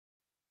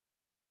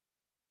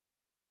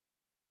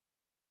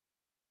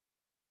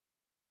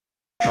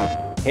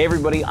Hey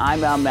everybody,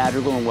 I'm Al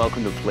Madrigal and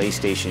welcome to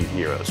PlayStation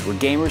Heroes, where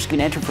gamers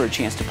can enter for a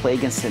chance to play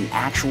against an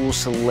actual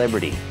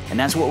celebrity. And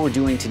that's what we're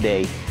doing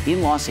today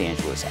in Los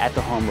Angeles at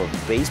the home of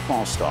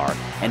baseball star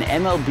and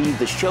MLB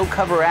The Show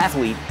cover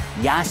athlete,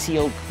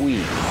 Yasiel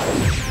Puig.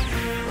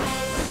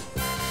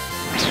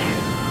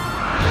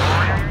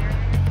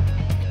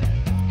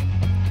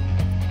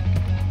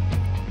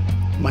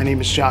 My name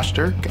is Josh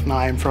Dirk, and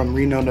I'm from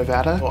Reno,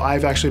 Nevada. Well,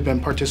 I've actually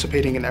been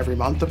participating in every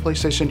month of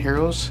PlayStation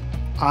Heroes.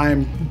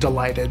 I'm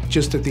delighted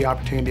just at the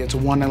opportunity. It's a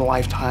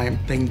one-in-a-lifetime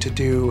thing to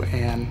do,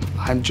 and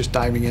I'm just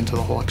diving into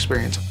the whole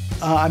experience.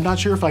 I'm not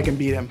sure if I can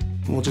beat him.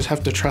 We'll just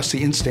have to trust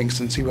the instincts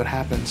and see what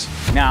happens.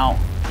 Now,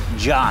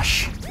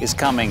 Josh is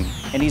coming,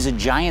 and he's a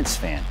Giants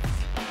fan.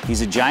 He's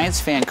a Giants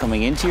fan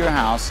coming into your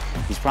house.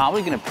 He's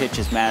probably going to pitch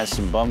his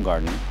Madison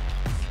Bumgarner.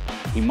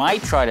 He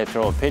might try to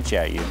throw a pitch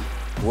at you.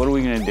 What are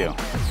we going to do?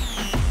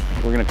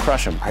 We're going to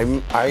crush him. I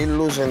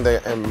lose in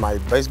my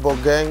baseball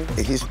game.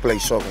 He's play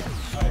soccer.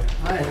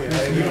 Hi.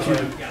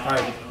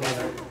 Hi.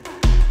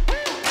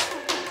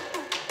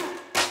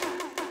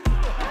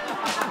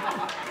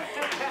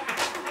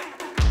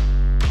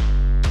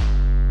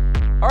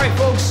 All right,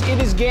 folks,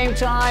 it is game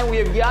time. We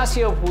have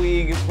Yasiel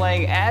Puig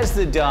playing as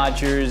the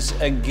Dodgers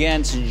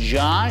against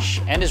Josh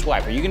and his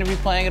wife. Are you going to be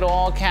playing at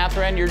all,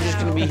 Catherine? You're just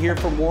going to be here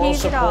for moral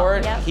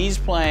support? Yep. He's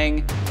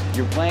playing.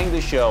 You're playing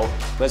the show.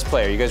 Let's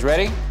play. Are you guys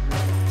ready?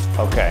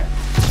 Okay.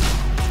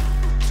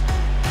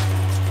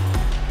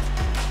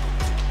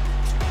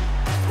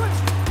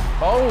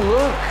 Oh,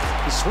 look.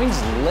 He swings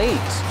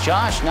late.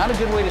 Josh, not a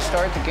good way to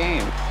start the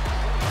game.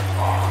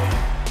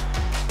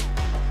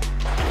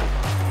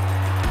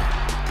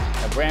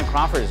 Now, Brand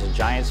Crawford is a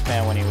Giants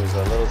fan when he was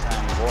a little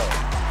tiny boy.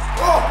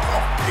 Oh,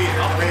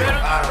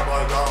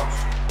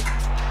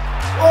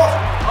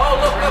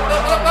 look,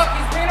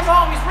 he's bringing him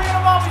home, he's bringing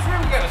him home, he's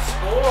bringing him. We got a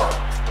score.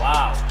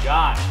 Wow,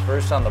 Josh,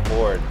 first on the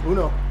board.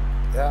 Uno.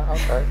 Yeah,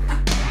 okay.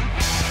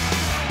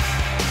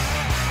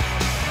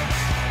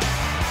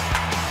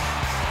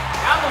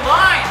 Down the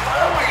line.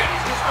 Oh my God,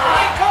 he's just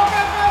going. Go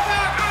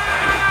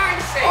back.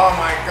 He's safe. Oh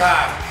my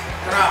God.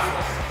 Bravo.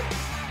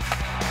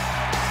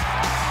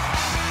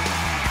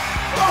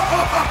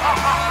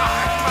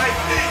 My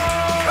dick.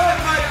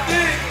 Cut my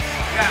dick.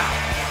 Yeah.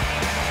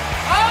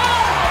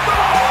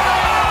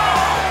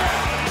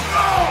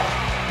 Oh!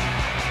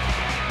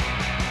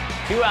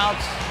 2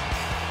 outs.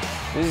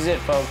 This is it,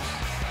 folks.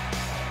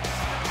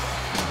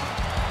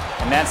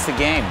 And that's the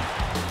game.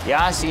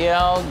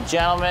 Yasiel,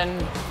 gentlemen,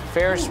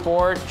 fair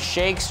sport,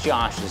 shakes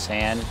Josh's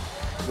hand.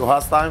 You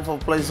have time for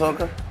play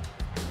soccer?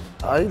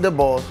 I the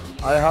ball.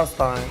 I have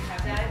time.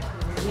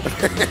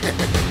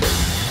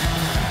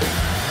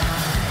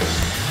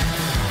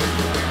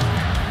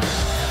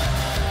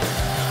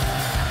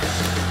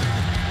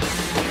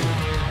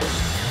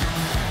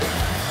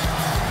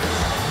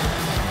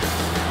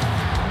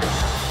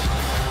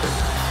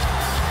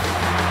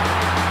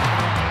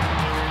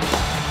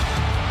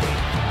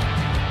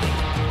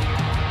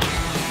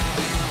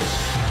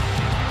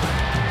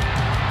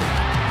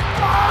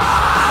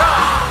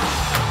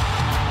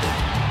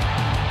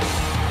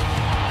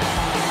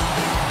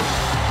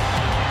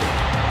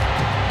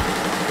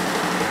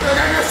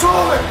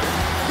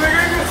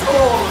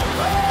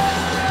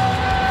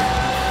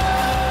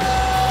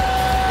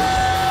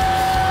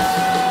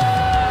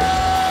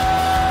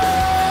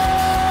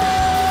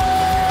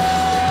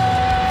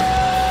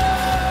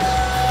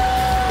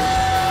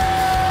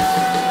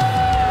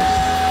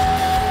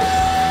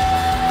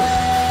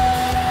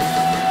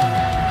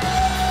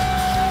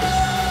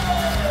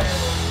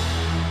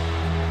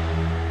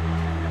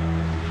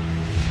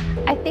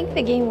 I think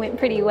the game went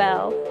pretty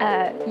well.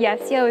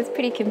 Yasiel was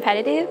pretty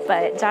competitive,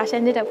 but Josh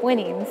ended up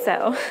winning,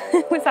 so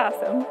it was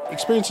awesome.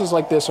 Experiences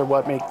like this are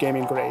what make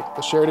gaming great.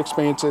 The shared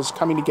experiences,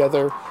 coming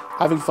together,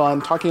 having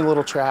fun, talking a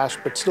little trash,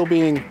 but still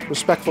being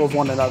respectful of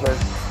one another.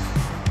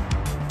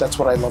 That's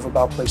what I love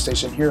about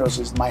PlayStation Heroes,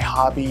 is my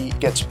hobby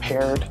gets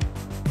paired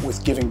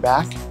with giving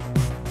back.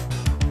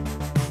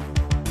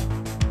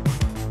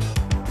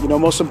 You know,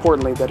 most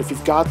importantly, that if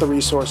you've got the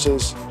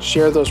resources,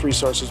 share those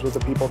resources with the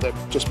people that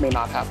just may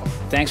not have them.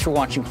 Thanks for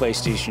watching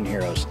PlayStation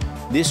Heroes.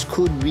 This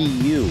could be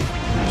you.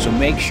 So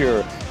make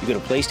sure you go to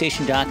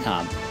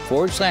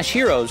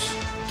PlayStation.com/heroes.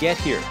 Get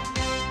here.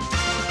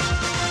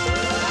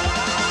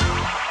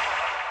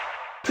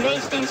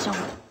 PlayStation.